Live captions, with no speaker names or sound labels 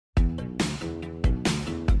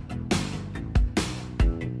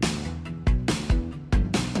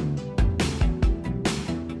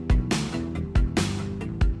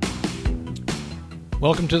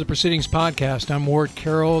Welcome to the Proceedings podcast. I'm Ward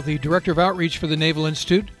Carroll, the Director of Outreach for the Naval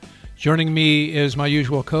Institute. Joining me is my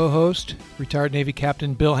usual co-host, retired Navy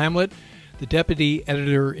Captain Bill Hamlet, the Deputy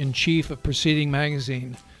Editor-in-Chief of Proceeding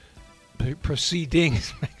magazine.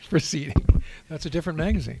 Proceedings. Proceeding. That's a different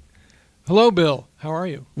magazine. Hello, Bill. How are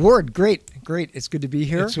you? Ward, great. It's good to be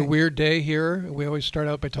here. It's a weird day here. We always start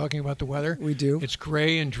out by talking about the weather. We do. It's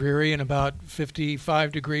gray and dreary and about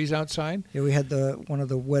 55 degrees outside. Yeah, we had one of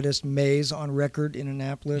the wettest Mays on record in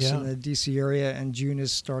Annapolis in the D.C. area, and June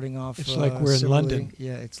is starting off. It's like we're in London.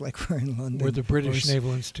 Yeah, it's like we're in London. We're the British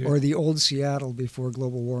Naval Institute. Or the old Seattle before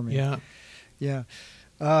global warming. Yeah.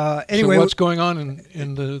 Anyway, so what's going on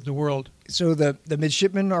in the world? So the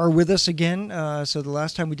midshipmen are with us again. So the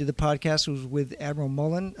last time we did the podcast was with Admiral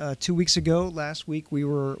Mullen 2 weeks ago. Last week we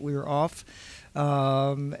were off,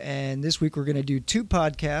 and this week we're going to do two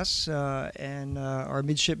podcasts. And our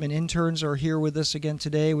midshipmen interns are here with us again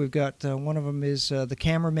today. We've got one of them is the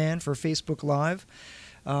cameraman for Facebook Live,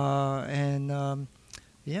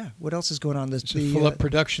 Yeah, what else is going on? It's a full-up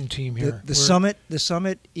production team here. The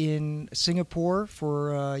summit in Singapore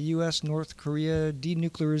for U.S. North Korea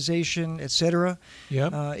denuclearization, etc.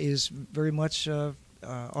 Is very much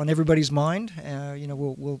on everybody's mind.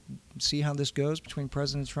 We'll see how this goes between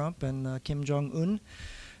President Trump and Kim Jong-un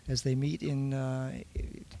as they meet in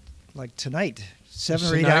like tonight, 7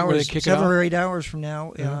 or 8 hours from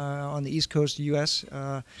now on the East Coast of the U.S.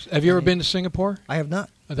 Have you ever been to Singapore? I have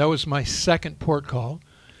not. That was my second port call.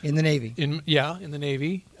 In the Navy? In the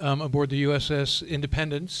Navy, aboard the USS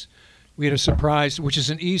Independence. We had a surprise, which is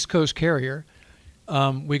an East Coast carrier.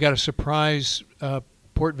 We got a surprise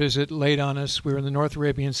port visit laid on us. We were in the North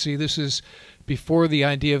Arabian Sea. This is before the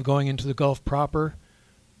idea of going into the Gulf proper.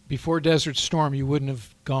 Before Desert Storm, you wouldn't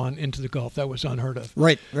have gone into the Gulf. That was unheard of.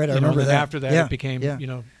 Right. I remember that. After that, it became,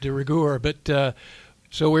 de rigueur. But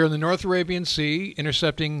so we were in the North Arabian Sea,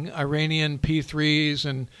 intercepting Iranian P-3s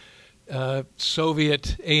and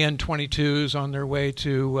Soviet AN-22s on their way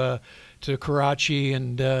to Karachi,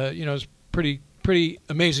 and it was pretty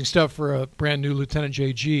amazing stuff for a brand new Lieutenant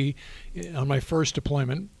JG on my first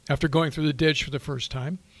deployment after going through the ditch for the first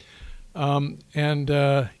time. I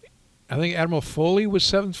think Admiral Foley was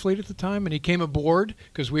 7th Fleet at the time, and he came aboard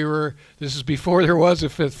because this is before there was a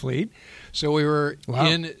 5th Fleet. So we were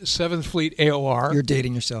in 7th Fleet AOR. You're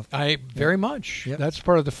dating yourself. Very much. Yep. That's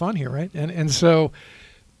part of the fun here, right? And so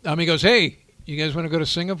he goes, "Hey, you guys want to go to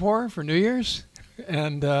Singapore for New Year's?"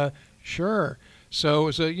 And sure. So it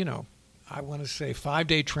was I want to say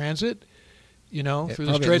 5-day transit, through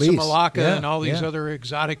the Straits of Malacca and all these other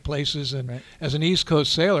exotic places. And as an East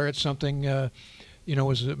Coast sailor, it's something,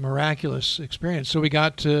 was a miraculous experience. So we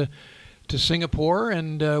got to Singapore,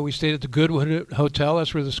 and we stayed at the Goodwood Hotel.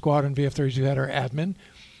 That's where the squadron VF-32 had our admin.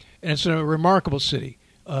 And it's a remarkable city,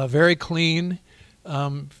 very clean.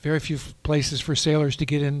 Very few places for sailors to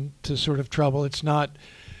get into sort of trouble. It's not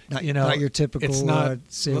your typical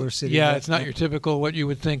sailor city. Yeah, it's not your typical what you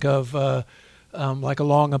would think of like a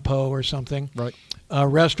Longapo or something. Right.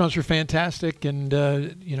 Restaurants are fantastic, and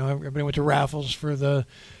everybody went to Raffles for the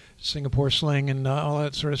Singapore Sling and all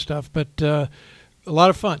that sort of stuff. But a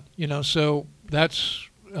lot of fun. So that's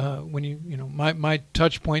when my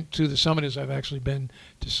touch point to the summit is I've actually been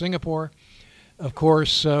to Singapore. Of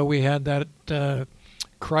course, we had that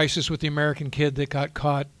crisis with the American kid that got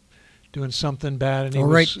caught doing something bad, and he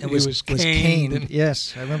was caned. And,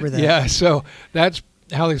 yes, I remember that. Yeah, so that's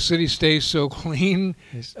how the city stays so clean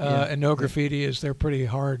and no graffiti. Is they're pretty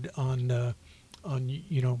hard on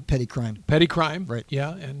petty crime. Petty crime, right?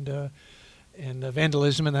 Yeah, and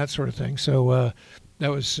vandalism and that sort of thing. So that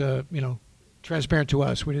was transparent to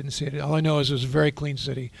us. We didn't see it. All I know is it was a very clean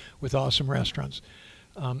city with awesome restaurants.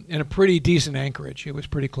 And a pretty decent anchorage. It was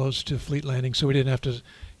pretty close to Fleet Landing, so we didn't have to,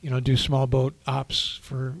 do small boat ops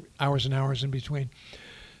for hours and hours in between.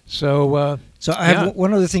 So I have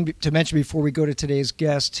one other thing to mention before we go to today's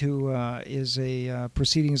guest, who is a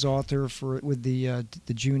Proceedings author with the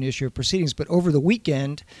June issue of Proceedings. But over the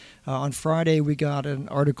weekend, on Friday, we got an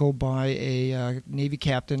article by a Navy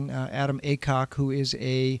captain, Adam Aycock, who is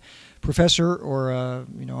a professor or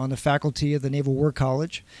on the faculty of the Naval War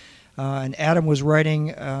College. And Adam was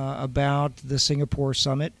writing about the Singapore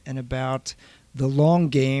summit and about the long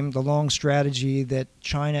game, the long strategy that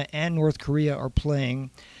China and North Korea are playing.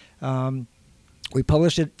 We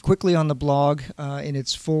published it quickly on the blog in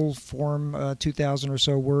its full form, 2,000 or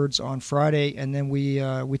so words on Friday, and then we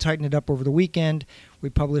tightened it up over the weekend. We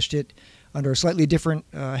published it under a slightly different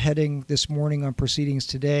heading this morning on Proceedings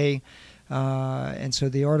today. And so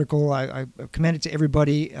the article, I commend it to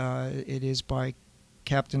everybody. It is by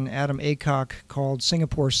Captain Adam Aycock, called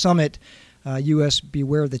Singapore Summit, U.S.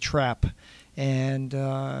 Beware the Trap. And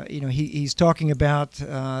he's talking about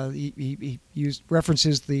he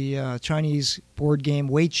references the Chinese board game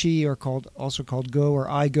Weiqi, or also called Go or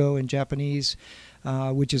iGo in Japanese,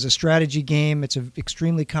 which is a strategy game. It's an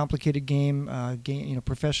extremely complicated game.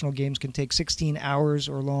 Professional games can take 16 hours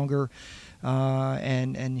or longer,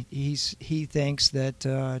 and he thinks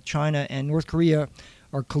that China and North Korea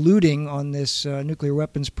are colluding on this nuclear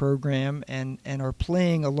weapons program and are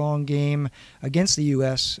playing a long game against the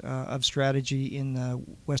U.S. Of strategy in the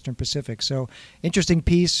Western Pacific. So interesting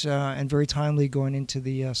piece and very timely going into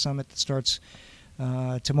the summit that starts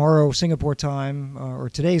tomorrow Singapore time, or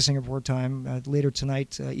today Singapore time, later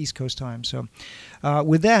tonight East Coast time. So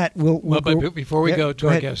with that, but before we go to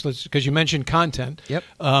our ahead. guest, because you mentioned content, Yep.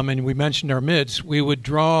 And we mentioned our mids, we would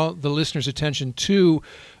draw the listeners' attention to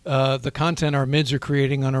the content our mids are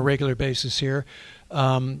creating on a regular basis here.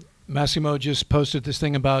 Massimo just posted this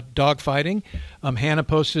thing about dogfighting. Hannah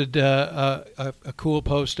posted a cool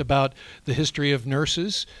post about the history of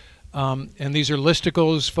nurses. And these are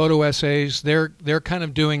listicles, photo essays. They're kind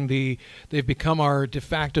of they've become our de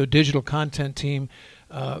facto digital content team,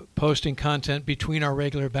 posting content between our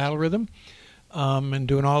regular battle rhythm, and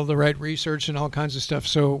doing all the right research and all kinds of stuff.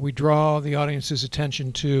 So we draw the audience's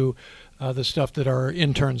attention to the stuff that our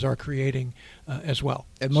interns are creating as well.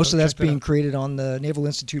 And most of that's being created on the Naval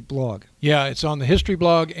Institute blog. Yeah, it's on the history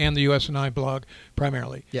blog and the US&I blog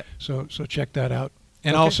primarily. Yep. So check that out.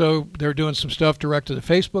 And Okay. also, they're doing some stuff direct to the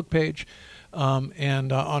Facebook page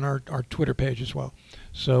and on our Twitter page as well.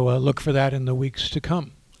 So look for that in the weeks to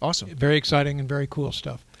come. Awesome. Very exciting and very cool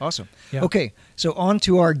stuff. Awesome. Yeah. Okay, so on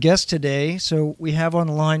to our guest today. So we have on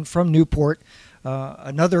the line from Newport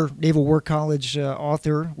another Naval War College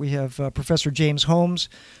author. We have Professor James Holmes,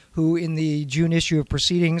 who in the June issue of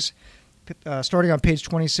Proceedings, starting on page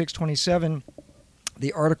 26, 27,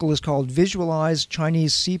 the article is called Visualize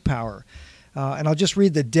Chinese Sea Power. And I'll just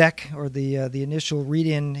read the deck, or the initial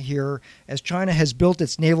read-in here. As China has built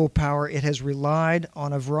its naval power, it has relied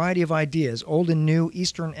on a variety of ideas, old and new,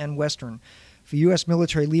 Eastern and Western. For U.S.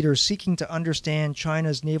 military leaders seeking to understand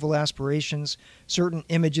China's naval aspirations, certain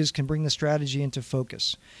images can bring the strategy into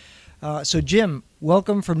focus. So, Jim,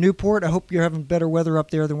 welcome from Newport. I hope you're having better weather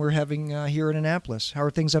up there than we're having here in Annapolis. How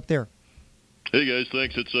are things up there? Hey guys,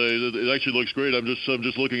 thanks. It actually looks great. I'm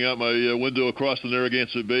just looking out my window across the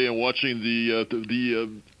Narragansett Bay and watching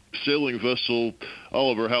the sailing vessel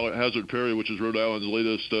Oliver Hazard Perry, which is Rhode Island's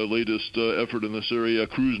latest effort in this area,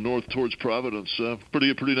 cruise north towards Providence.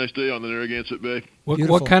 Pretty nice day on the Narragansett Bay.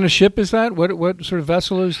 What kind of ship is that? What sort of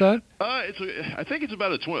vessel is that? I think it's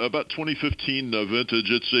about 2015 vintage.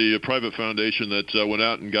 It's a private foundation that went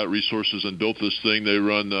out and got resources and built this thing. They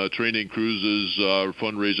run training cruises,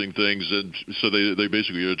 fundraising things, and so they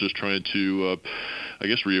basically are just trying to, I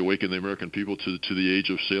guess, reawaken the American people to the age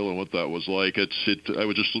of sail and what that was like. I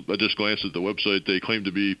just glanced at the website. They claim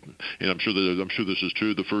to be, and I'm sure this is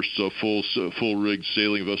true, the first full rigged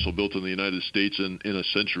sailing vessel built in the United States in a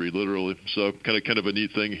century, literally. So kind of a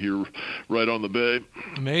neat thing here, right on the bay.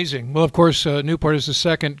 Amazing. Well, of course, Newport is the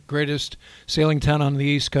second greatest sailing town on the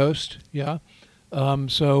East Coast. Yeah.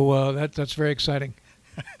 So that's very exciting.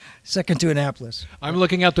 Second to Annapolis. I'm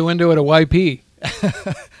looking out the window at a YP.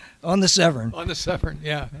 On the Severn. On the Severn,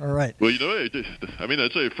 yeah. All right. Well, I mean,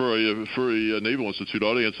 I'd say for a Naval Institute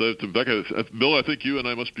audience, Bill, I think you and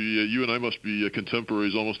I must be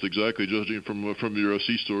contemporaries almost exactly, judging from your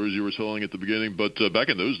sea stories you were telling at the beginning. But back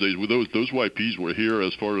in those days, those YPs were here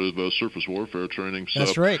as far as surface warfare training. So,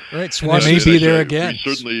 that's right. Right. And they may be there again.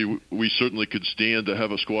 We certainly could stand to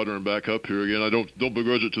have a squadron back up here again. I don't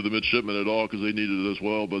begrudge it to the midshipmen at all, because they needed it as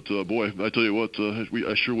well. But boy, I tell you what,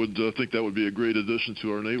 I sure would think that would be a great addition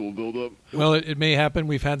to our naval build up. Well, it may happen.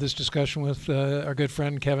 We've had this discussion with our good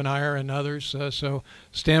friend Kevin Iyer and others. So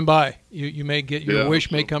stand by. You may get your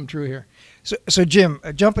wish may come true here. So Jim,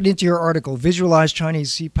 jumping into your article, Visualize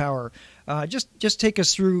Chinese Sea Power. Just take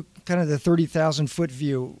us through kind of the 30,000-foot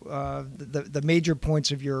view, the major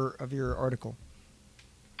points of your article.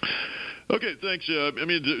 Okay, thanks. I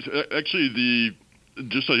mean, actually,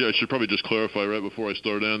 I should probably just clarify right before I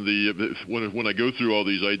start on when I go through all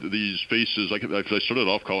these faces. I started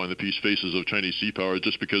off calling the piece "Faces of Chinese Sea Power"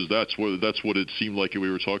 just because that's what it seemed like we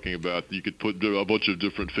were talking about. You could put a bunch of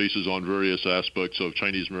different faces on various aspects of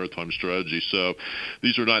Chinese maritime strategy. So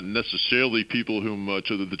these are not necessarily people whom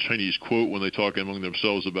the Chinese quote when they talk among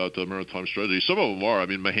themselves about maritime strategy. Some of them are. I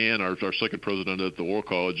mean, Mahan, our second president at the War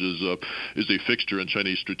College, is a fixture in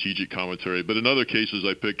Chinese strategic commentary. But in other cases,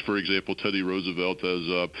 I picked, for example, Teddy Roosevelt.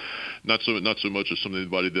 as not so much as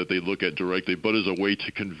somebody that they look at directly, but as a way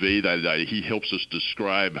to convey that he helps us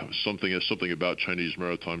describe something about Chinese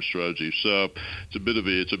maritime strategy. So it's a bit of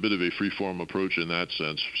a free-form approach in that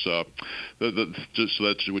sense. So that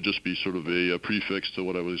would just be sort of a prefix to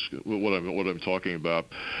what I'm talking about.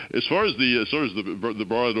 As far as the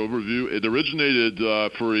broad overview, it originated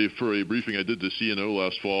for a briefing I did to CNO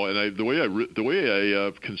last fall, and the way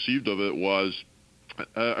I conceived of it was,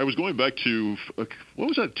 I was going back to what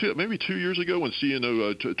was that? Maybe 2 years ago when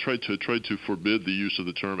CNO tried to forbid the use of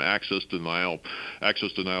the term access denial,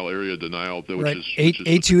 area denial. Right.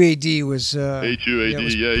 A2AD was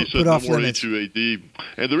A2AD. Yeah, he said no more A2AD.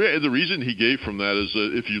 And the reason he gave from that is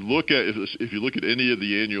that if you look at any of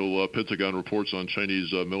the annual Pentagon reports on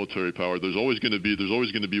Chinese military power, there's always going to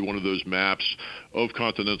be one of those maps of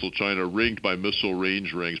continental China ringed by missile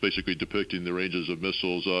range rings, basically depicting the ranges of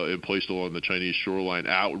missiles placed along the Chinese shoreline,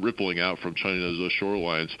 rippling out from China's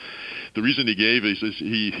shorelines. The reason he gave is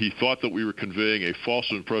he thought that we were conveying a false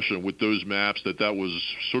impression with those maps that was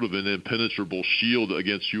sort of an impenetrable shield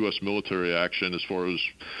against U.S. military action as far as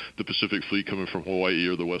the Pacific Fleet coming from Hawaii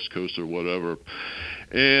or the West Coast or whatever.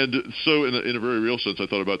 And so in a very real sense, I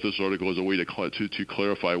thought about this article as a way to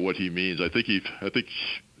clarify what he means. I think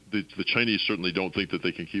the Chinese certainly don't think that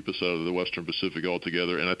they can keep us out of the Western Pacific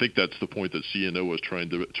altogether, and I think that's the point that CNO was trying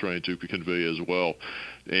to convey as well,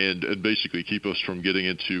 and basically keep us from getting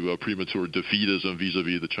into premature defeatism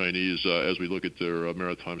vis-a-vis the Chinese as we look at their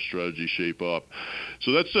maritime strategy shape up.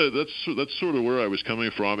 So that's sort of where I was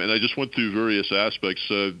coming from, and I just went through various aspects.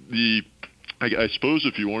 I suppose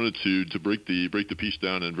if you wanted to break the piece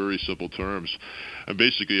down in very simple terms, I'm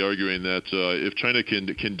basically arguing that if China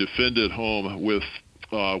can defend at home with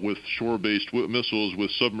shore-based missiles,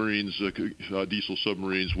 with submarines, diesel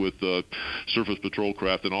submarines, with surface patrol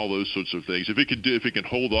craft, and all those sorts of things. If it can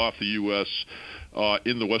hold off the U.S.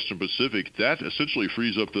 In the Western Pacific, that essentially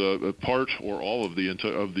frees up the part or all of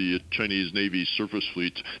the Chinese Navy's surface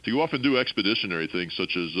fleet to go off and do expeditionary things,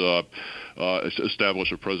 such as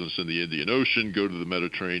establish a presence in the Indian Ocean, go to the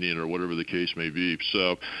Mediterranean, or whatever the case may be.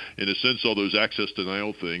 So, in a sense, all those access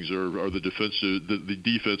denial things are the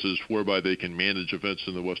defenses whereby they can manage events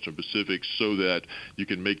in the Western Pacific, so that you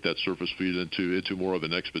can make that surface fleet into more of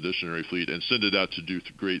an expeditionary fleet and send it out to do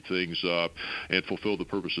great things and fulfill the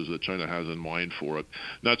purposes that China has in mind for it.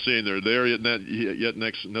 Not saying they're there yet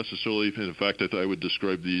necessarily. In fact, I would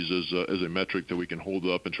describe these as a metric that we can hold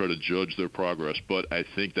up and try to judge their progress. But I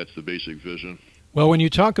think that's the basic vision. Well, when you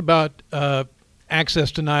talk about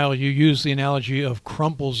access denial, you use the analogy of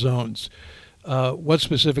crumple zones. What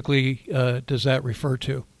specifically does that refer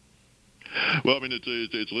to? Well, I mean,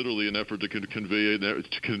 it's literally an effort to convey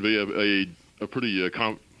a pretty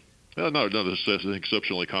not an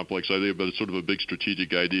exceptionally complex idea, but it's sort of a big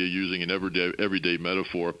strategic idea using an everyday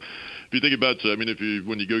metaphor. If you think about,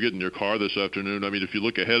 when you go get in your car this afternoon, if you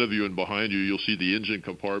look ahead of you and behind you, you'll see the engine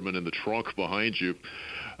compartment and the trunk behind you.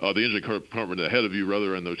 The engine compartment ahead of you,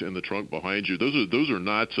 rather, and the trunk behind you. Those are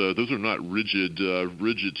not rigid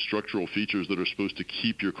structural features that are supposed to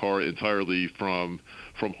keep your car entirely from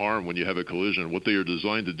harm when you have a collision. What they are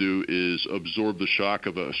designed to do is absorb the shock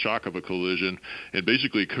of a collision and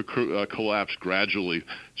basically collapse gradually,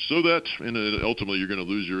 so that ultimately you're going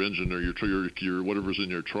to lose your engine or your whatever's in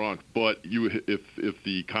your trunk. But if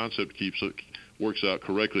the concept works out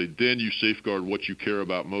correctly, then you safeguard what you care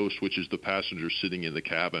about most, which is the passenger sitting in the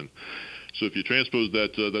cabin. So if you transpose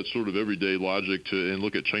that sort of everyday logic and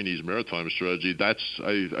look at Chinese maritime strategy, I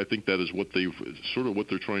think that is what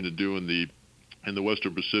they're trying to do in the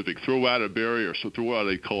Western Pacific. Throw out a barrier, so throw out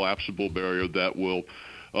a collapsible barrier that will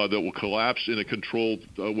collapse in a controlled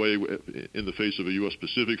way in the face of a U.S.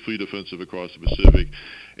 Pacific Fleet offensive across the Pacific,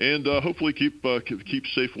 and hopefully keep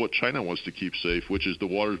safe what China wants to keep safe, which is the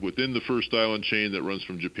waters within the first island chain that runs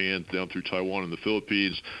from Japan down through Taiwan and the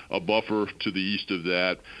Philippines, a buffer to the east of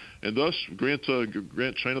that, and thus grant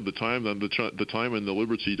China the time and the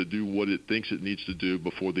liberty to do what it thinks it needs to do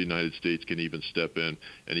before the United States can even step in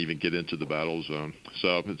and even get into the battle zone.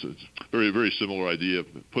 So it's a very, very similar idea.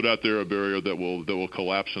 Put out there a barrier that will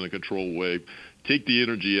collapse in a controlled way. Take the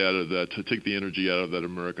energy out of that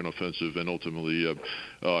American offensive, and ultimately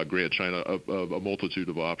grant China a multitude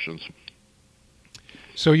of options.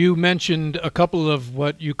 So you mentioned a couple of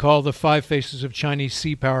what you call the five faces of Chinese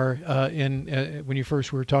sea power when you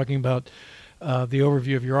first were talking about the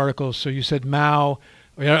overview of your article. So you said Mao.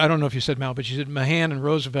 I don't know if you said Mao, but you said Mahan and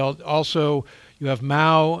Roosevelt. Also, you have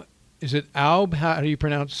Mao. Is it Aube? How do you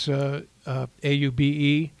pronounce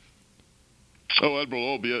Aube? Oh,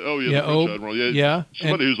 Admiral Obe. The Yeah, French Obe. Admiral. Yeah.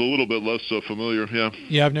 Somebody who's a little bit less familiar. Yeah.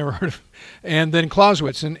 Yeah, I've never heard of. And then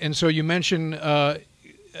Clausewitz, and so you mentioned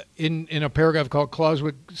in a paragraph called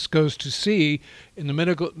 "Clausewitz Goes to Sea" in the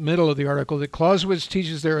middle of the article that Clausewitz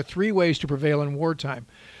teaches there are three ways to prevail in wartime.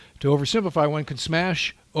 To oversimplify, one can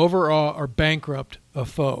smash, overawe, or bankrupt a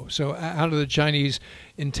foe. So, how do the Chinese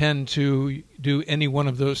intend to do any one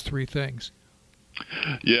of those three things?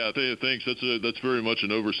 Yeah, thanks. That's very much an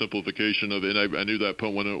oversimplification of it. And I knew that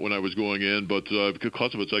point when I was going in, but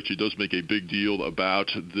Clausewitz actually does make a big deal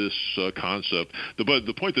about this concept.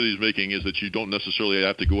 The point that he's making is that you don't necessarily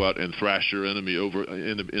have to go out and thrash your enemy over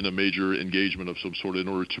in a major engagement of some sort in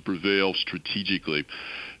order to prevail strategically.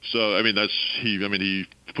 So, I mean, he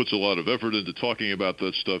puts a lot of effort into talking about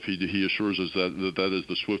that stuff. He assures us that is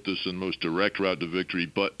the swiftest and most direct route to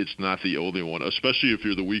victory, but it's not the only one, especially if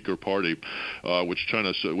you're the weaker party, which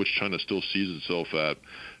China still sees itself at.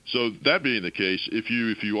 So that being the case, if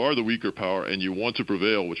you are the weaker power and you want to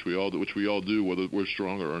prevail, which we all do, whether we're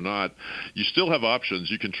stronger or not, you still have options.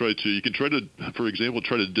 You can try to, for example,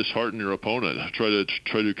 try to dishearten your opponent. Try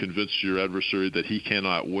to convince your adversary that he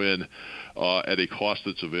cannot win at a cost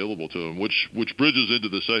that's available to him, which bridges into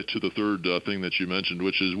the third thing that you mentioned,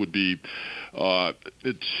 which would be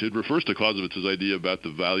it refers to Clausewitz's idea about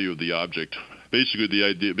the value of the object. Basically, the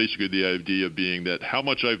idea being that how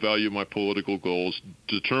much I value my political goals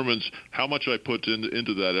determines how much I put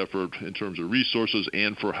into that effort in terms of resources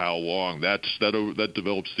and for how long. That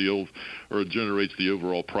develops or generates the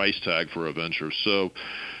overall price tag for a venture. So,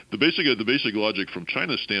 the basic logic from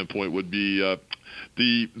China's standpoint would be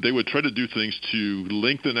they would try to do things to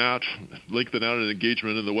lengthen out an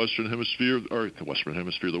engagement in the Western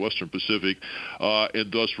Pacific,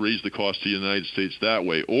 and thus raise the cost to the United States that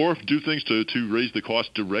way, or do things to raise the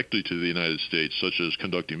cost directly to the United States, such as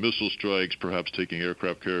conducting missile strikes, perhaps taking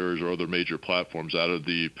aircraft carriers or other major platforms out of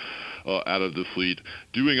the fleet,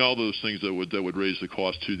 doing all those things that would raise the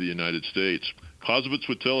cost to the United States. Clausewitz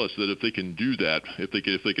would tell us that if they can do that, if they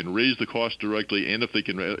can raise the cost directly, and if they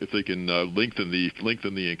can lengthen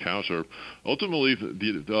the encounter, ultimately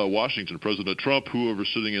Washington, President Trump, whoever's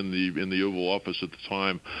sitting in the Oval Office at the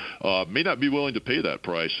time, may not be willing to pay that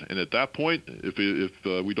price. And at that point, if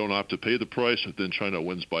we don't opt to pay the price, then China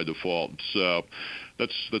wins by default. So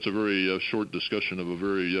that's a very short discussion of a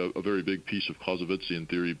very big piece of Clausewitzian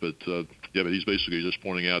theory. But but he's basically just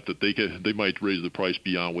pointing out that they might raise the price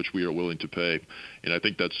beyond which we are willing to pay. And I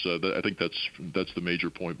think that's the major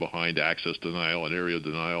point behind access denial and area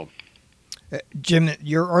denial. Jim,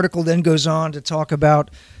 your article then goes on to talk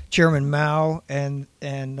about Chairman Mao and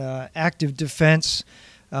active defense,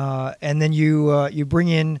 and then you bring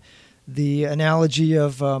in the analogy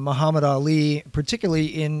of Muhammad Ali,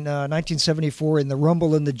 particularly in 1974 in the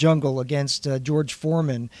Rumble in the Jungle against George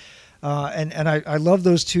Foreman. And I love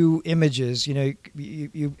those two images. You know,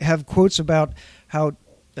 you have quotes about how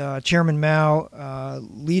Chairman Mao,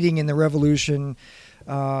 leading in the revolution,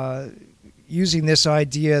 using this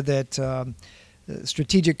idea that the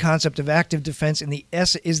strategic concept of active defense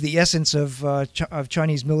is the essence of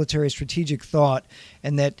Chinese military strategic thought,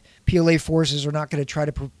 and that PLA forces are not going to try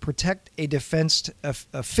to protect a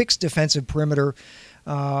fixed defensive perimeter,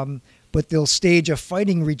 but they'll stage a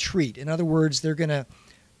fighting retreat. In other words, they're going to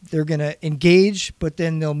engage, but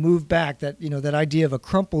then they'll move back. That idea of a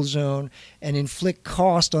crumple zone, and inflict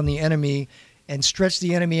cost on the enemy and stretch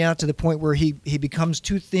the enemy out to the point where he becomes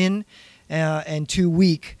too thin and too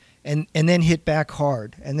weak, and then hit back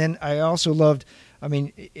hard. And then I also loved, I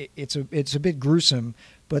mean, it's a bit gruesome,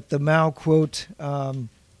 but the Mao quote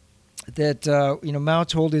that Mao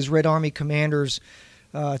told his Red Army commanders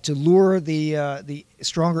to lure the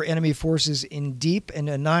stronger enemy forces in deep and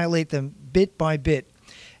annihilate them bit by bit.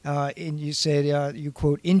 And you said, you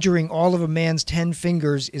quote, injuring all of a man's 10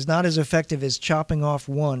 fingers is not as effective as chopping off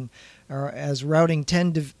one, or as routing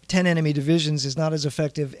 10 enemy divisions is not as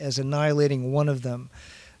effective as annihilating one of them.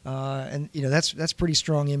 And that's pretty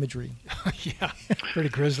strong imagery. Yeah, pretty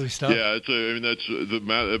grisly stuff. Yeah, I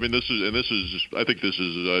think this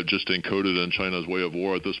is just encoded in China's way of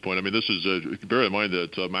war at this point. I mean, this is bear in mind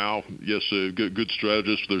that Mao, yes, a good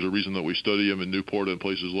strategist. There's a reason that we study him in Newport and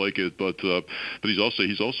places like it. But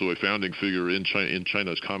he's also a founding figure in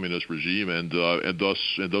China's communist regime, and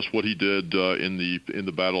thus what he did in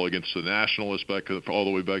the battle against the nationalists all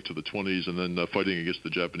the way back to the 20s, and then fighting against the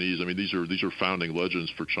Japanese. I mean, these are founding legends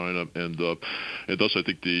for China, and thus I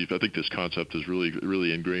think this concept is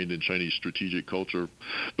really ingrained in Chinese strategic culture.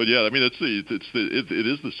 But yeah, I mean it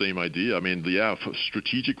is the same idea. I mean,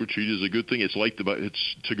 strategic retreat is a good thing. It's like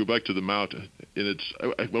it's to go back to the Mount, and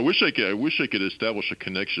I wish I could establish a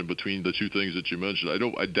connection between the two things that you mentioned.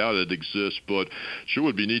 I doubt it exists, but sure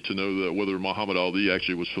would be neat to know that whether Muhammad Ali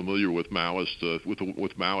actually was familiar with Maoist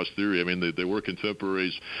theory. I mean, they were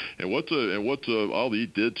contemporaries, and what Ali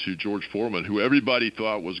did to George Foreman, who everybody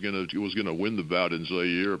thought was gonna win the bout in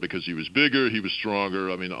Zaire because he was bigger, he was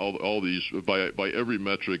stronger. I mean, all these by every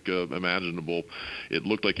metric imaginable, it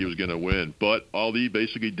looked like he was gonna win. But Ali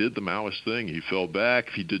basically did the Maoist thing. He fell back.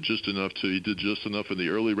 He did just enough in the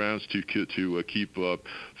early rounds to keep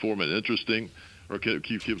Foreman interesting, or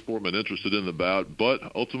keep Foreman interested in the bout.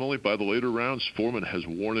 But ultimately, by the later rounds, Foreman has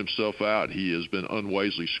worn himself out. He has been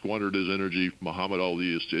unwisely squandered his energy. Muhammad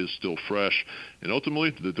Ali is still fresh, and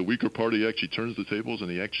ultimately, the weaker party actually turns the tables,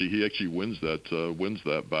 and he actually wins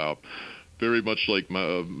that bout. Very much like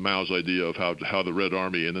Mao's idea of how the Red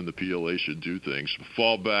Army and then the PLA should do things.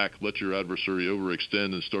 Fall back, let your adversary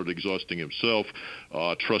overextend and start exhausting himself.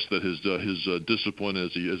 Trust that his discipline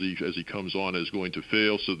as he comes on is going to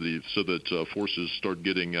fail, so that forces start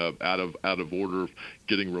getting out of order,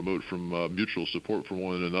 getting remote from mutual support from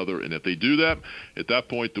one another. And if they do that, at that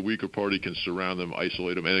point the weaker party can surround them,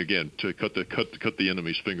 isolate them, and again to cut the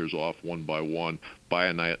enemy's fingers off one by one by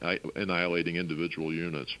annihilating individual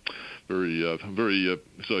units.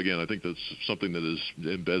 So again, I think that's something that is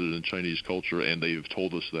embedded in Chinese culture, and they've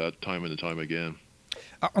told us that time and time again.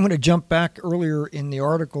 I'm going to jump back earlier in the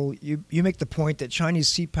article. You make the point that Chinese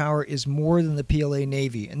sea power is more than the PLA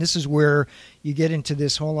Navy, and this is where you get into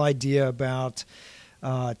this whole idea about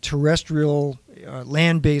terrestrial,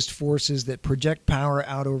 land-based forces that project power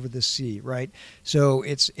out over the sea, right? So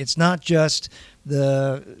it's not just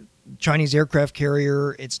the Chinese aircraft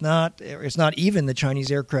carrier. It's not even the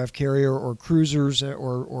Chinese aircraft carrier or cruisers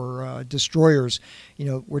or destroyers. You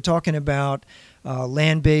know, we're talking about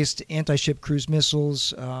land-based anti-ship cruise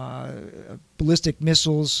missiles, ballistic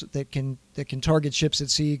missiles that can target ships at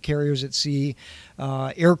sea, carriers at sea,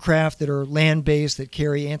 aircraft that are land-based that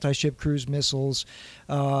carry anti-ship cruise missiles,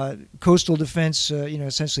 coastal defense.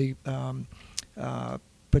 Essentially.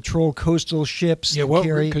 Patrol coastal ships. Yeah, what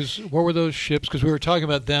were those ships? Because we were talking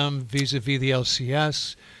about them vis-a-vis the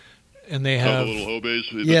LCS, and they have the little hoe bays.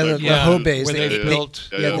 The hoe bays. Where they've built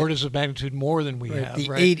orders of magnitude more than we have.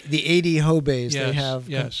 The 80 hoe bays yes, they have.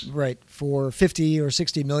 Yes. Right, for $50 or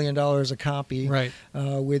 $60 million a copy. Right.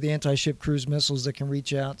 With anti-ship cruise missiles that can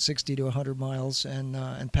reach out 60 to 100 miles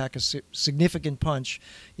and pack a significant punch.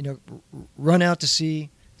 Run out to sea,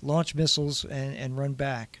 launch missiles, and run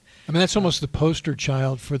back. I mean, that's almost the poster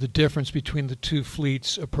child for the difference between the two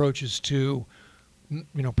fleets' approaches to,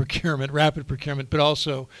 procurement, rapid procurement, but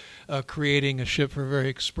also creating a ship for a very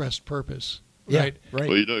expressed purpose. Right. Right.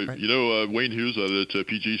 Well, Wayne Hughes out at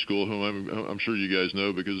PG School, whom I'm sure you guys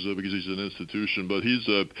know because he's an institution, but he's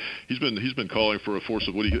been calling for a force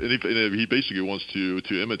of what he basically wants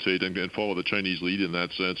to imitate and follow the Chinese lead in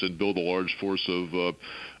that sense and build a large force of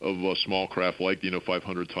small craft like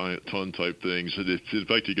 500-ton type things. In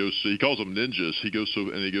fact, he calls them ninjas. He goes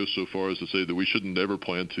so far as to say that we shouldn't ever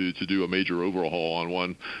plan to do a major overhaul on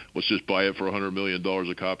one. Let's just buy it for $100 million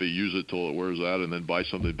a copy, use it till it wears out, and then buy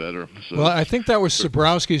something better. So, well, I think that was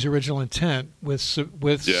Sobrowski's original intent with Street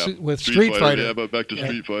Fighter. Yeah, but back to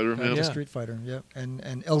Street Fighter. Back to Street Fighter. Yeah, and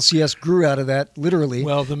LCS grew out of that literally.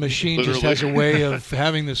 Well, the machine just has a way of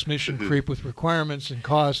having this mission creep with requirements and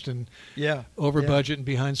cost and over budget and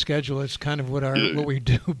behind schedule. It's kind of what we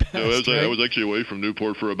do best. I was actually away from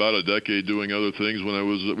Newport for about a decade doing other things.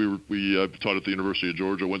 When we taught at the University of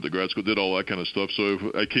Georgia, went to grad school, did all that kind of stuff.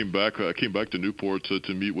 So I came back to Newport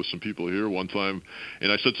to meet with some people here one time,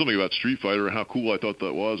 and I said something about Street Fighter and how cool I thought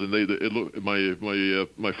that was. And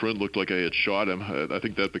my friend looked like I had shot him. I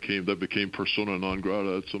think that became persona non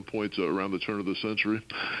grata at some point around the turn of the century.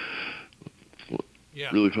 Yeah,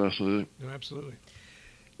 really fascinating. No, absolutely.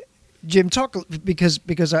 Jim, talk because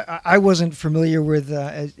I wasn't familiar with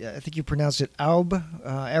I think you pronounce it Aube,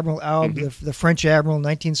 Admiral Aube, the French admiral,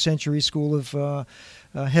 19th century school of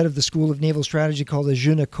head of the School of Naval Strategy called the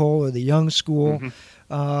Jeune École, or the Young School,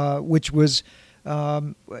 which was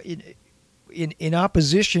in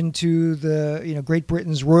opposition to the Great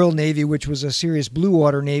Britain's Royal Navy, which was a serious blue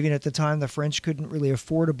water navy, and at the time the French couldn't really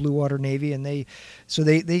afford a blue water navy, and they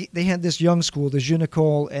had this young school, the Jeune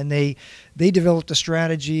École, and they developed a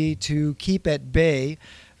strategy to keep at bay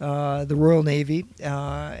the Royal Navy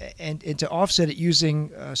and to offset it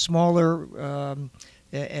using smaller,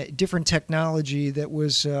 different technology that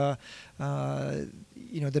was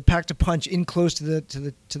that packed a punch in close to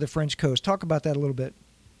the French coast. Talk about that a little bit.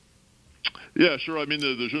 Yeah, sure. I mean,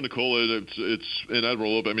 the Jean Nicole, it's an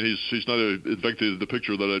Admiral Loeb. I mean, he's not in fact, the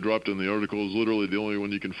picture that I dropped in the article is literally the only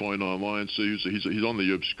one you can find online. So he's on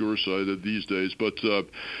the obscure side these days. But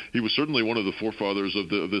he was certainly one of the forefathers of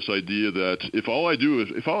this idea that if all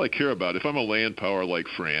I care about, if I'm a land power like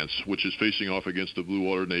France, which is facing off against the blue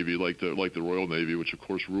water navy like the Royal Navy, which of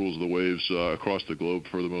course rules the waves across the globe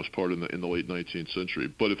for the most part in the late 19th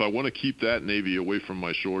century. But if I want to keep that navy away from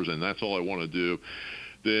my shores, and that's all I want to do,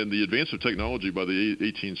 then the advance of technology by the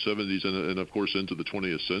 1870s and of course into the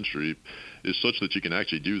 20th century is such that you can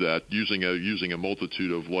actually do that using a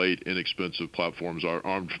multitude of light, inexpensive platforms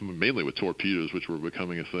armed mainly with torpedoes, which were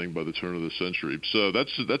becoming a thing by the turn of the century. So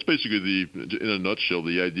that's basically in a nutshell,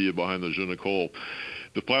 the idea behind the Jean Nicole.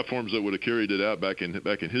 The platforms that would have carried it out back in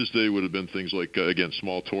his day would have been things like, again,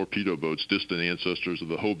 small torpedo boats, distant ancestors of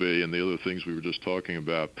the Hobe and the other things we were just talking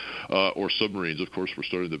about, or submarines, of course, were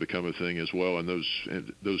starting to become a thing as well, and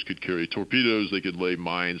those could carry torpedoes, they could lay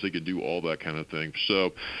mines, they could do all that kind of thing.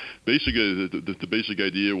 So basically, the basic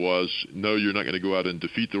idea was, no, you're not going to go out and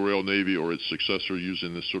defeat the Royal Navy or its successor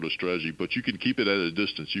using this sort of strategy, but you can keep it at a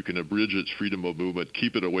distance. You can abridge its freedom of movement,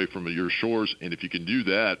 keep it away from your shores, and if you can do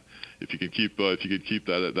that, if you can keep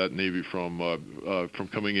that navy from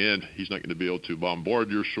coming in, he's not going to be able to bombard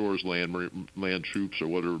your shores, land troops, or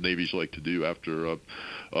whatever navies like to do after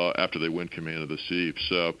they win command of the sea.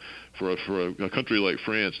 So for a country like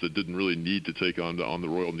France that didn't really need to take on the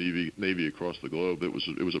Royal Navy across the globe, it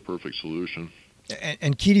was a perfect solution.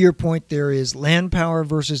 And key to your point there is land power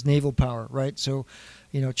versus naval power, right? So,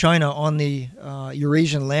 China on the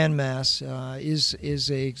Eurasian landmass is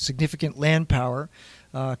a significant land power.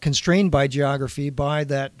 Constrained by geography, by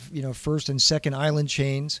that first and second island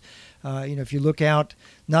chains. If you look out,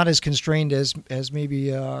 not as constrained as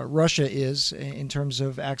maybe Russia is in terms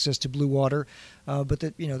of access to blue water, but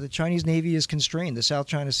the Chinese Navy is constrained. The South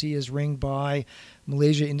China Sea is ringed by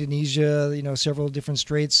Malaysia, Indonesia, several different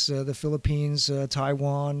straits, the Philippines,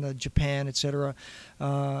 Taiwan, Japan, etc.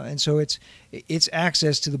 And so its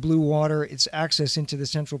access to the blue water, its access into the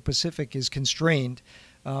Central Pacific is constrained.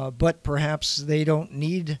 But perhaps they don't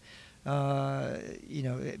need,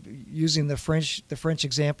 using the French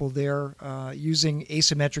example there, using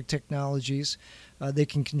asymmetric technologies, they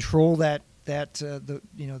can control the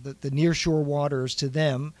nearshore waters to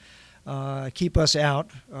them, keep us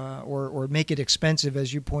out, or make it expensive,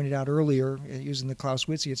 as you pointed out earlier, using the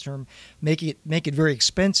Clausewitzian term, make it very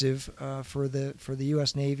expensive for the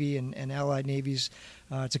U.S. Navy and allied navies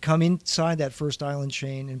to come inside that first island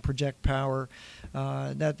chain and project power.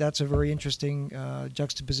 That's a very interesting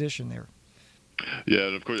juxtapostion there. Yeah,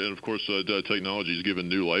 and of course, technology has given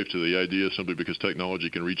new life to the idea simply because technology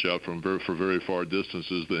can reach out for very far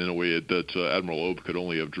distances in a way that Admiral Loeb could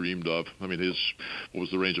only have dreamed of. I mean, what was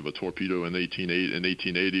the range of a torpedo in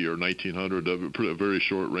 1880 or 1900? A very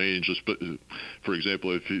short range. For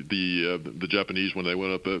example, if the Japanese, when they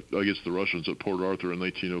went up against the Russians at Port Arthur in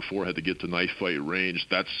 1904, had to get to knife fight range,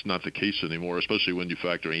 that's not the case anymore, especially when you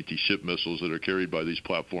factor anti-ship missiles that are carried by these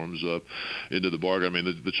platforms into the bargain. I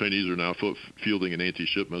mean, the Chinese are now fielding an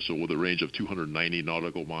anti-ship missile with a range of 290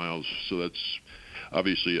 nautical miles. So that's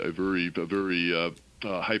obviously a very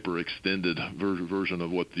hyper-extended version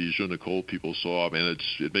of what the Jean Nicole people saw, and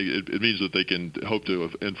it means that they can hope to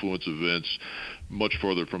influence events much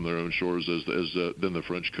farther from their own shores than the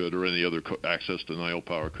French could, or any other access to Nile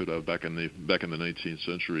power could have back in the 19th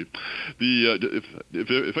century.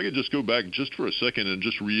 If I could just go back just for a second and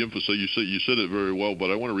just reemphasize, you said it very well, but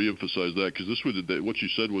I want to reemphasize that because what you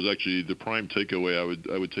said was actually the prime takeaway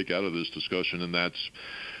I would take out of this discussion, and that's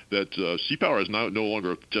that sea power is no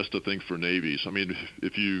longer just a thing for navies. I mean,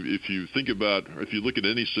 if you think about, or if you look at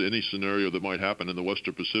any scenario that might happen in the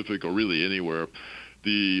Western Pacific or really anywhere,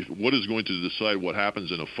 what is going to decide what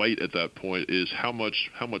happens in a fight at that point is how much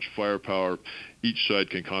firepower each side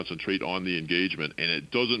can concentrate on the engagement, and it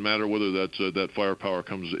doesn't matter whether that firepower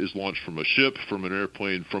is launched from a ship, from an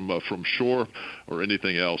airplane, from shore, or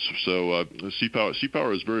anything else. So sea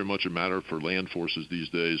power is very much a matter for land forces these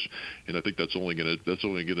days, and I think that's only going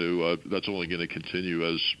to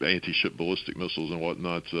continue as anti-ship ballistic missiles and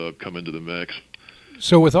whatnot come into the mix.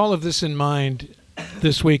 So with all of this in mind,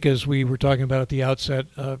 this week, as we were talking about at the outset,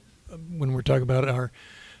 when we're talking about our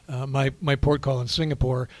my port call in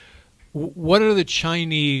Singapore, what are the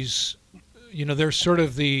Chinese? They're sort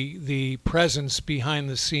of the presence behind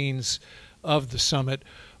the scenes of the summit.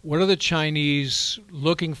 What are the Chinese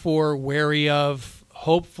looking for, wary of,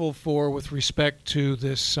 hopeful for with respect to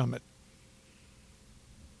this summit?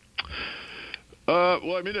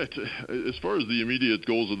 Well, I mean, as far as the immediate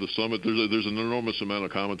goals of the summit, there's an enormous amount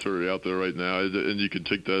of commentary out there right now, and you can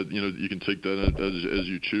take that, you can take that as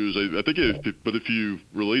you choose. I think, but if you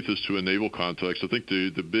relate this to a naval context, I think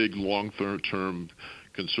the big long-term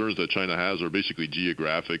concerns that China has are basically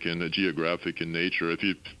geographic in nature. If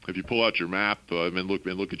you pull out your map and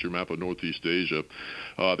look at your map of Northeast Asia,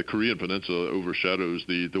 the Korean Peninsula overshadows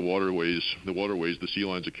the waterways, the sea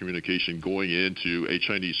lines of communication going into a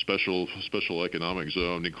Chinese special economic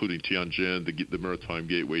zone, including Tianjin, the maritime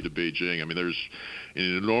gateway to Beijing. I mean, there's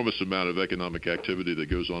an enormous amount of economic activity that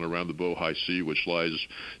goes on around the Bohai Sea, which lies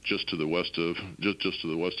just to the west of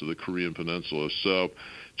the Korean Peninsula. So,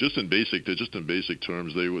 just in basic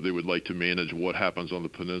terms, they would like to manage what happens on the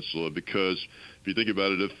peninsula, because if you think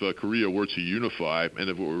about it, if Korea were to unify, and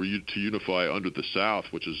if it were to unify under the South,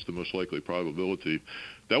 which is the most likely probability,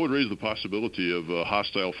 that would raise the possibility of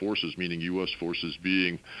hostile forces, meaning U.S. forces,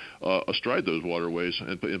 being astride those waterways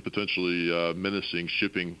and potentially menacing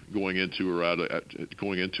shipping going into or out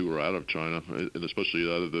of China, and especially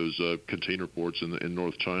out of those container ports in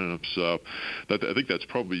North China. So, I think that's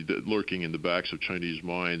probably lurking in the backs of Chinese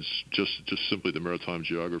minds, just simply the maritime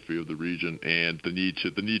geography of the region and the need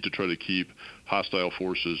to try to keep hostile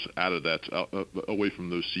forces out of that, away from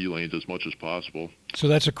those sea lanes as much as possible. So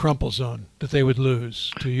that's a crumple zone that they would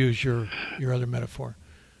lose, to use your other metaphor.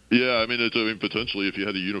 Yeah, I mean, potentially, if you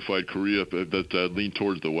had a unified Korea that leaned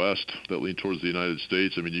towards the West, that leaned towards the United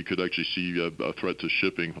States, I mean, you could actually see a threat to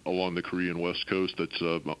shipping along the Korean West Coast that's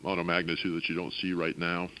on a magnitude that you don't see right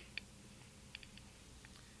now.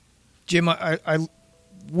 Jim,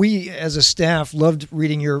 we as a staff loved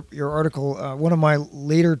reading your article. One of my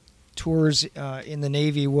later tours in the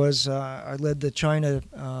Navy was I led the China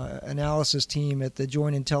analysis team at the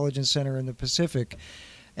Joint Intelligence Center in the Pacific.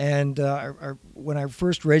 And when I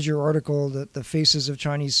first read your article, the faces of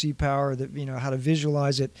Chinese sea power, how to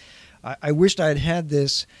visualize it, I wished I had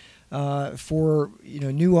this for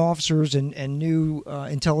new officers and new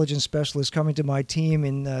intelligence specialists coming to my team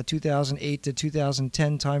in 2008 to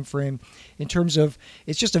 2010 timeframe. In terms of,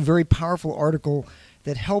 it's just a very powerful article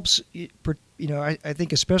that helps, I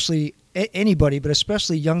think especially anybody, but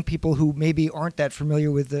especially young people who maybe aren't that familiar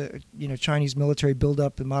with the Chinese military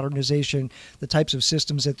buildup and modernization, the types of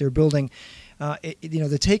systems that they're building.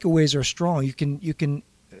 The takeaways are strong. You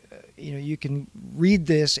can read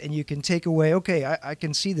this and you can take away, okay, I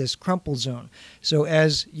can see this crumple zone. So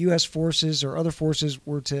as U.S. forces or other forces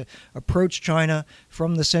were to approach China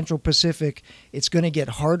from the Central Pacific, it's going to get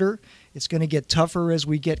harder. It's going to get tougher as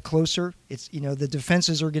we get closer. It's the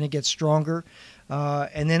defenses are going to get stronger,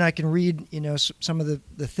 and then I can read some of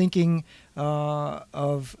the thinking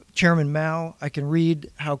of Chairman Mao. I can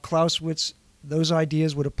read how Clausewitz, those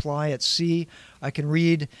ideas would apply at sea. I can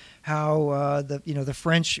read how the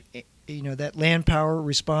French, that land power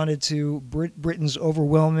responded to Britain's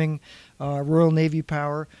overwhelming Royal Navy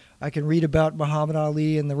power. I can read about Muhammad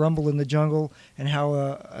Ali and the rumble in the jungle, and how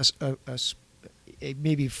a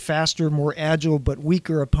maybe faster, more agile, but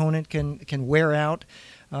weaker opponent can wear out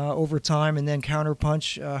over time, and then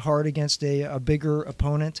counterpunch hard against a bigger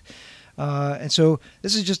opponent. And so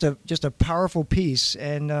this is just a powerful piece,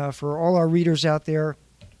 and for all our readers out there,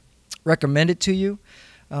 recommend it to you.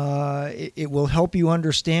 It will help you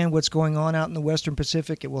understand what's going on out in the Western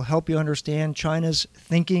Pacific. It will help you understand China's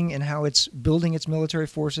thinking and how it's building its military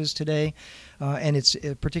forces today, and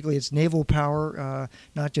particularly its naval power,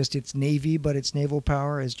 not just its Navy, but its naval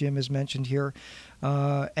power, as Jim has mentioned here.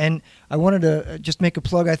 And I wanted to just make a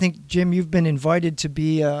plug. I think, Jim, you've been invited to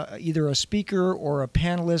be either a speaker or a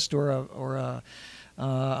panelist or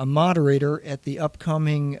a moderator at the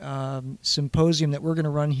upcoming symposium that we're going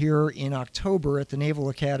to run here in October at the Naval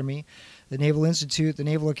Academy. The Naval Institute, the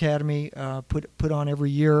Naval Academy put on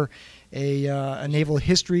every year a naval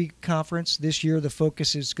history conference. This year the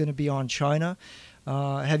focus is going to be on China.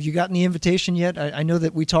 Have you gotten the invitation yet? I know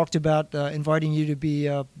that we talked about inviting you to be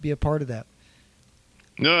a part of that.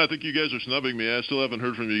 No, I think you guys are snubbing me. I still haven't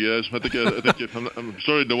heard from you guys. I think I'm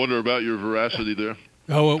starting to wonder about your veracity there.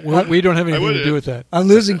 Oh, we don't have anything to do with that. I'm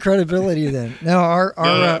losing credibility then. No,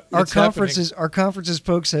 our conferences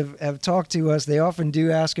folks have talked to us. They often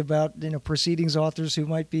do ask about proceedings authors who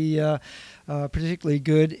might be particularly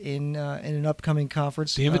good in an upcoming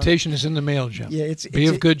conference. The invitation is in the mail, Jim. Yeah, be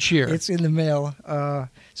of good cheer. It's in the mail.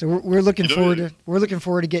 So we're looking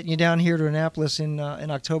forward to getting you down here to Annapolis in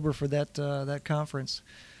October for that conference.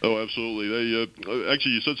 Oh, absolutely.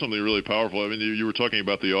 Actually, you said something really powerful. I mean, you were talking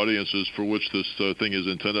about the audiences for which this thing is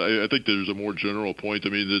intended. I think there's a more general point. I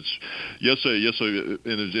mean, it's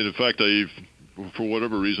and in fact, I've for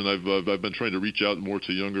whatever reason, I've been trying to reach out more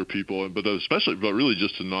to younger people, but really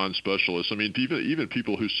just to non-specialists. I mean, even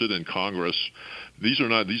people who sit in Congress, these are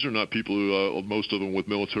not people who most of them with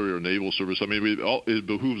military or naval service. I mean, it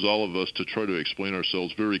behooves all of us to try to explain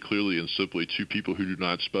ourselves very clearly and simply to people who do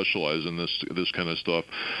not specialize in this kind of stuff,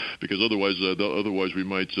 because otherwise we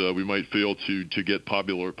might fail to get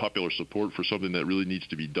popular support for something that really needs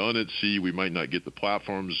to be done at sea. We might not get the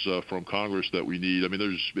platforms from Congress that we need. I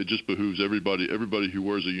mean, it just behooves everybody who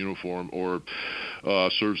wears a uniform or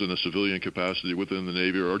serves in a civilian capacity within the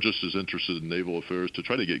Navy or just as interested in naval affairs to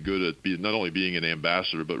try to get good at not only being an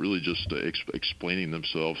ambassador but really just explaining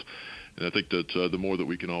themselves. And I think that the more that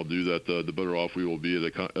we can all do that, the better off we will be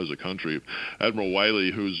as a country. Admiral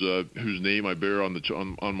Wiley, whose name I bear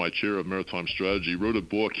on my chair of maritime strategy, wrote a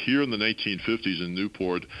book here in the 1950s in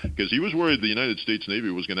Newport because he was worried the United States Navy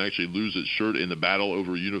was going to actually lose its shirt in the battle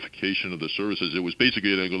over unification of the services. It was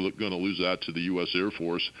basically going to lose that to the U.S. Air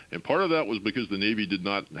Force, and part of that was because the Navy did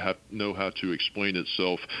not know how to explain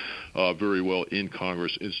itself very well in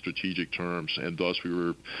Congress in strategic terms, and thus we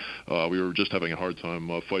were just having a hard time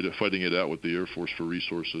fighting it out with the Air Force for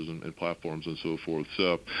resources and platforms and so forth.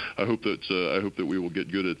 So I hope that we will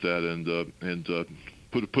get good at that and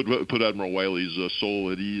put Admiral Wiley's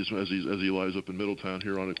soul at ease as he lies up in Middletown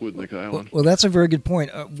here on Aquidneck Island. Well, that's a very good point.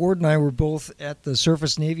 Ward and I were both at the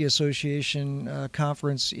Surface Navy Association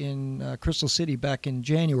conference in Crystal City back in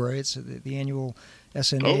January. It's the annual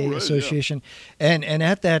SNA Association, yeah. And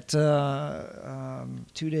at that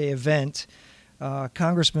 2-day event,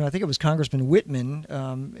 Congressman, I think it was Congressman Whitman,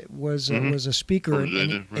 was a speaker,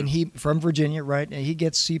 and he from Virginia, right? And he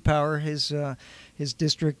gets Sea Power. His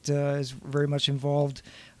district is very much involved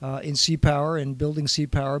in Sea Power and building Sea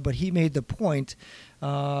Power. But he made the point,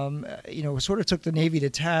 sort of took the Navy to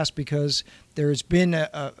task because there's been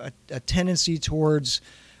a tendency towards,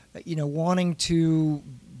 wanting to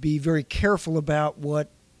be very careful about what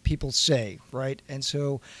people say, right? And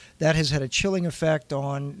so that has had a chilling effect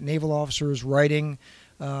on naval officers writing,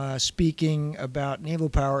 speaking about naval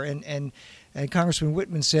power. And Congressman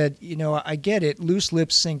Whitman said, I get it, loose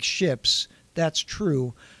lips sink ships. That's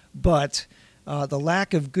true. But the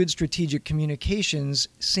lack of good strategic communications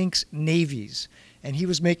sinks navies. And he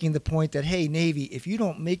was making the point that, hey, Navy, if you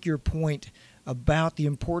don't make your point about the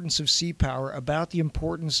importance of sea power, about the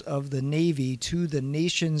importance of the Navy to the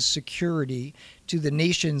nation's security, to the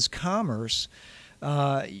nation's commerce,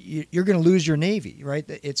 you're going to lose your Navy, right?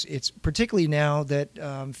 It's particularly now that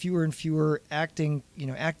fewer and fewer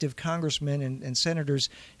active congressmen and senators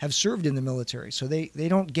have served in the military, so they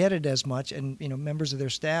don't get it as much, and members of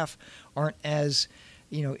their staff aren't as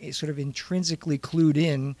sort of intrinsically clued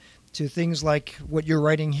in to things like what you're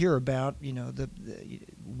writing here about,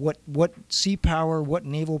 what sea power, what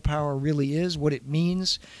naval power really is, what it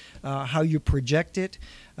means, how you project it,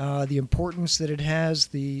 the importance that it has,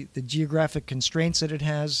 the geographic constraints that it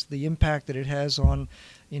has, the impact that it has on,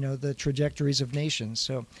 the trajectories of nations.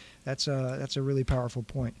 So that's a really powerful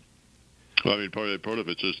point. Well, I mean, part of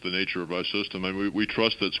it's just the nature of our system. I mean, we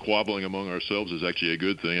trust that squabbling among ourselves is actually a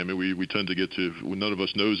good thing. I mean, we tend to get to none of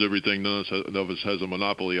us knows everything, none of us has a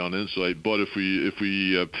monopoly on insight. But if we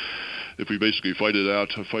basically fight it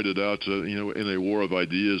out, in a war of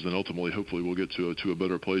ideas, then ultimately, hopefully, we'll get to a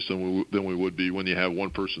better place than we would be when you have one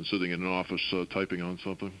person sitting in an office typing on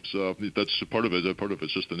something. So that's part of it. Part of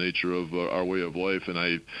it's just the nature of our way of life,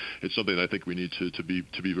 and it's something I think we need to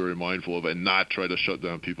be very mindful of and not try to shut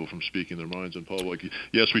down people from speaking their minds in public.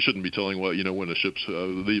 Yes, we shouldn't be telling when a ship's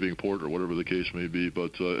leaving port or whatever the case may be,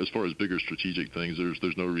 but as far as bigger strategic things,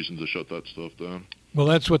 there's no reason to shut that stuff down. Well,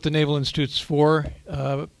 that's what the Naval Institute's for.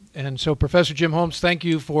 And so, Professor Jim Holmes, thank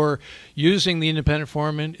you for using the Independent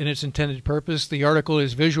Forum in its intended purpose. The article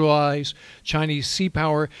is Visualize Chinese Sea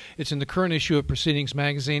Power. It's in the current issue of Proceedings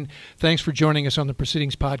magazine. Thanks for joining us on the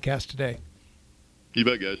Proceedings podcast today. You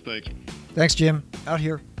bet, guys. Thanks. Thanks, Jim. Out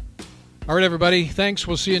here. All right, everybody. Thanks.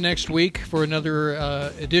 We'll see you next week for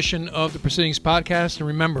another edition of the Proceedings podcast. And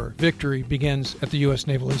remember, victory begins at the U.S.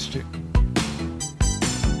 Naval Institute.